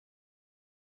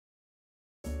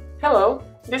Hello,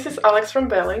 this is Alex from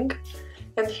Belling,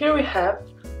 and here we have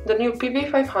the new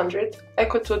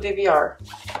PV-500ECO2 DVR.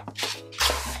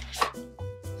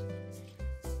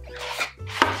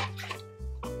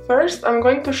 First, I'm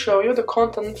going to show you the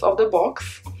contents of the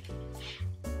box.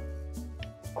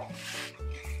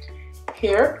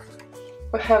 Here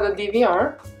we have the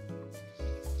DVR,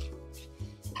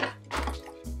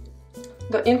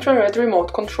 the infrared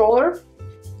remote controller,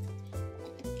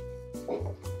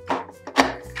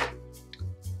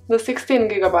 the 16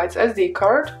 GB SD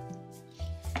card,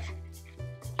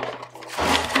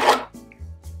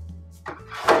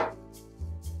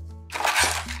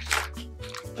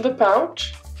 the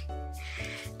pouch,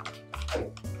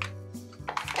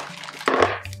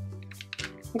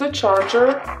 the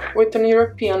charger with an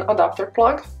European adapter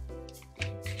plug,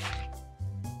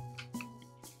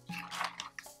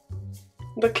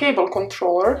 the cable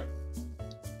controller,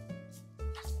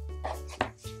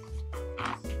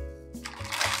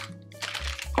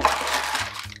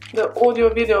 the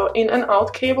audio-video in and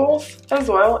out cables, as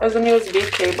well as an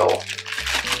USB cable.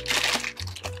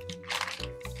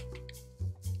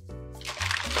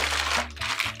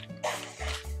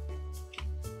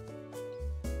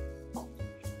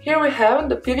 Here we have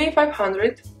the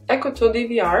PV-500ECO2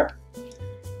 DVR.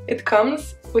 It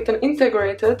comes with an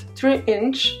integrated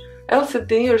 3-inch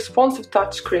LCD responsive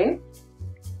touchscreen.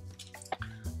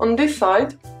 On this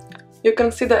side, you can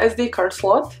see the SD card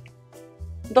slot,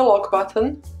 the lock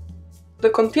button, the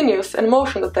continuous and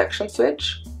motion detection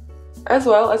switch, as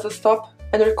well as the stop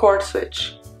and record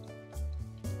switch.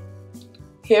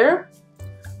 Here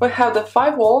we have the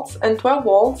 5 volts and 12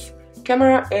 volts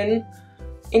camera in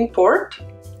port.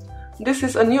 This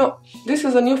is a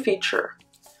new feature.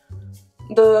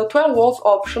 The 12 volts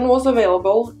option was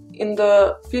available in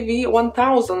the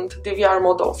PV-1000 DVR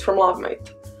models from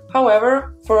LawMate.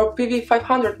 However, for a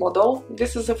PV-500 model,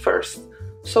 this is a first.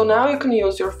 So now you can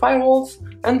use your 5 volts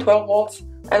and 12 volts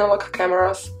analog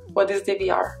cameras with this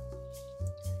DVR.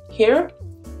 Here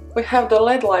we have the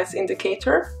LED lights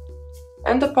indicator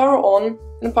and the power on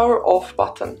and power off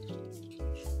button.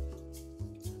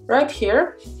 Right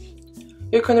here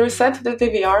you can reset the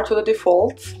DVR to the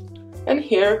defaults, and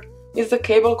here is the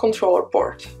cable controller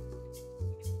port.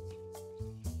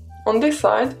 On this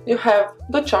side you have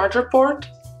the charger port,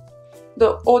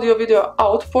 the audio-video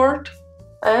out port,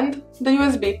 and the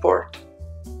USB port.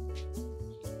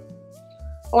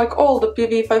 Like all the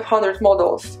PV-500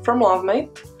 models from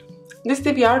LawMate, this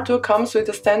DVR2 comes with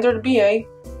a standard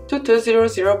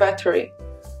BU-19 battery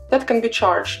that can be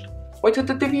charged with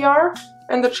the DVR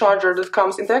and the charger that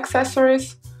comes in the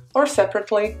accessories, or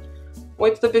separately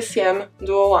with the BCM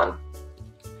Duo 1.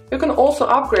 You can also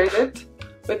upgrade it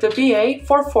with the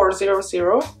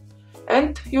BA-4400,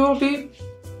 and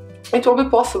it will be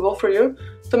possible for you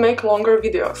to make longer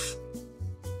videos.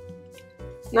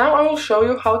 Now I will show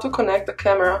you how to connect the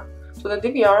camera to the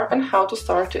DVR and how to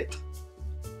start it.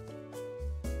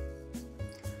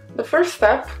 The first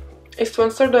step is to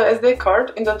insert the SD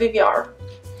card in the DVR.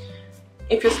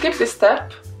 If you skip this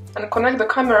step and connect the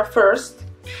camera first,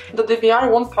 the DVR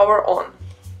won't power on.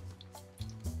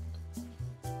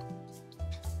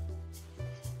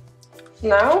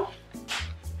 Now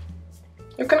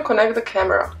you can connect the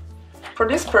camera. For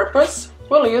this purpose,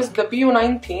 we'll use the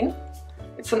BU-19.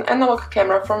 It's an analog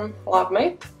camera from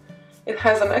LawMate. It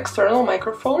has an external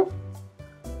microphone,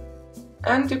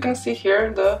 and you can see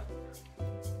here the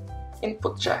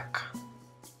input jack.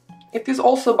 It is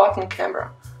also a button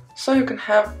camera, so you can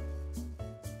have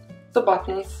the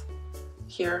buttons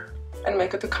here and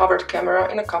make it a covered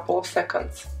camera in a couple of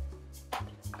seconds.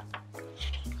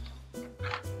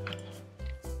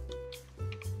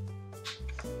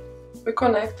 We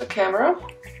connect the camera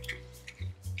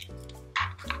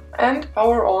and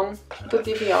power on the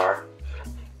DVR.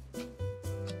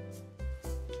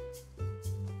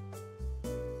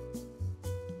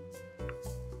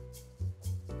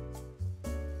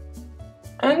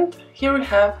 And here we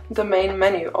have the main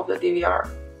menu of the DVR.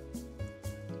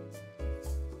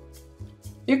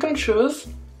 You can choose,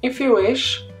 if you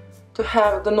wish, to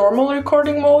have the normal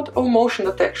recording mode or motion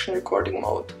detection recording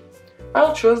mode.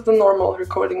 I'll choose the normal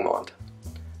recording mode.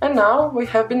 And now we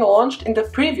have been launched in the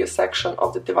preview section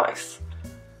of the device.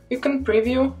 You can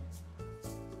preview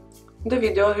the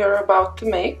video you're about to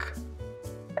make,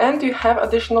 and you have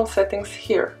additional settings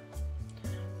here.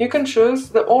 You can choose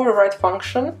the overwrite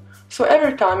function, so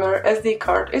every time your SD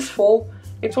card is full,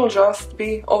 it will just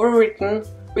be overwritten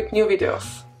with new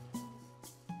videos.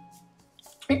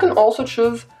 You can also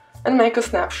choose and make a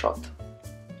snapshot.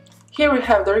 Here we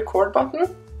have the record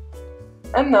button,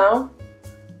 and now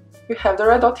we have the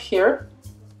red dot here.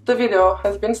 The video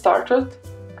has been started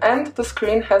and the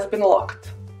screen has been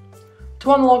locked.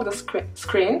 To unlock the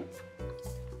screen,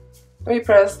 we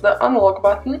press the unlock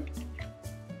button,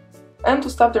 and to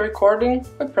stop the recording,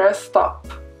 we press stop.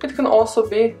 It can also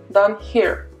be done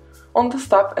here, on the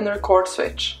stop and record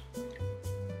switch.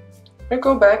 We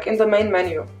go back in the main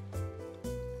menu.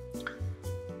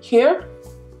 Here,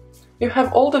 you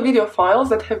have all the video files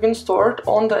that have been stored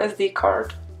on the SD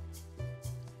card.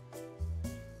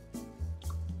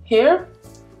 Here,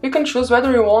 you can choose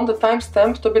whether you want the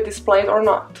timestamp to be displayed or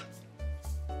not.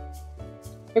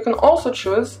 You can also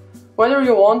choose whether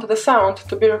you want the sound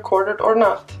to be recorded or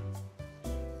not.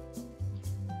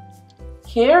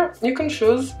 Here, you can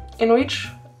choose in which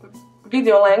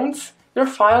video lengths your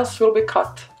files will be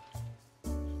cut.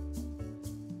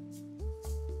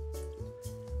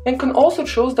 You can also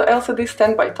choose the LCD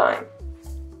standby time.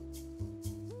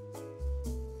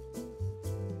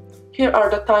 Here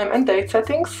are the time and date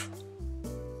settings,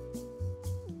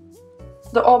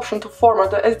 the option to format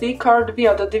the SD card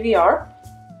via the DVR,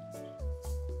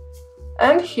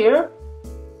 and here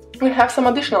we have some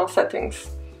additional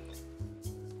settings.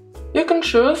 You can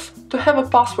choose to have a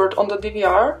password on the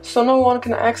DVR so no one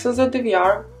can access the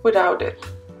DVR without it.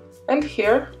 And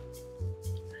here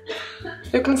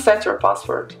you can set your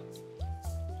password.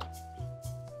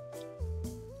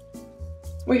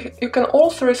 You can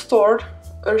also restore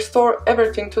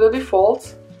everything to the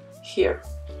defaults here.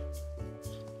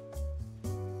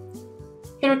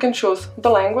 Here you can choose the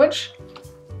language,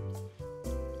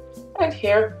 and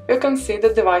here you can see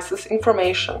the device's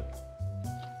information.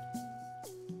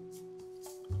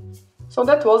 So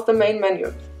that was the main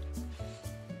menu.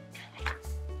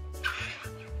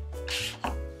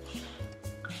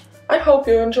 I hope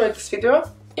you enjoyed this video.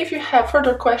 If you have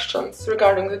further questions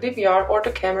regarding the DVR or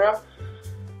the camera,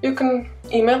 you can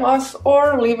email us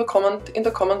or leave a comment in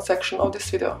the comment section of this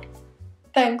video.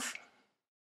 Thanks!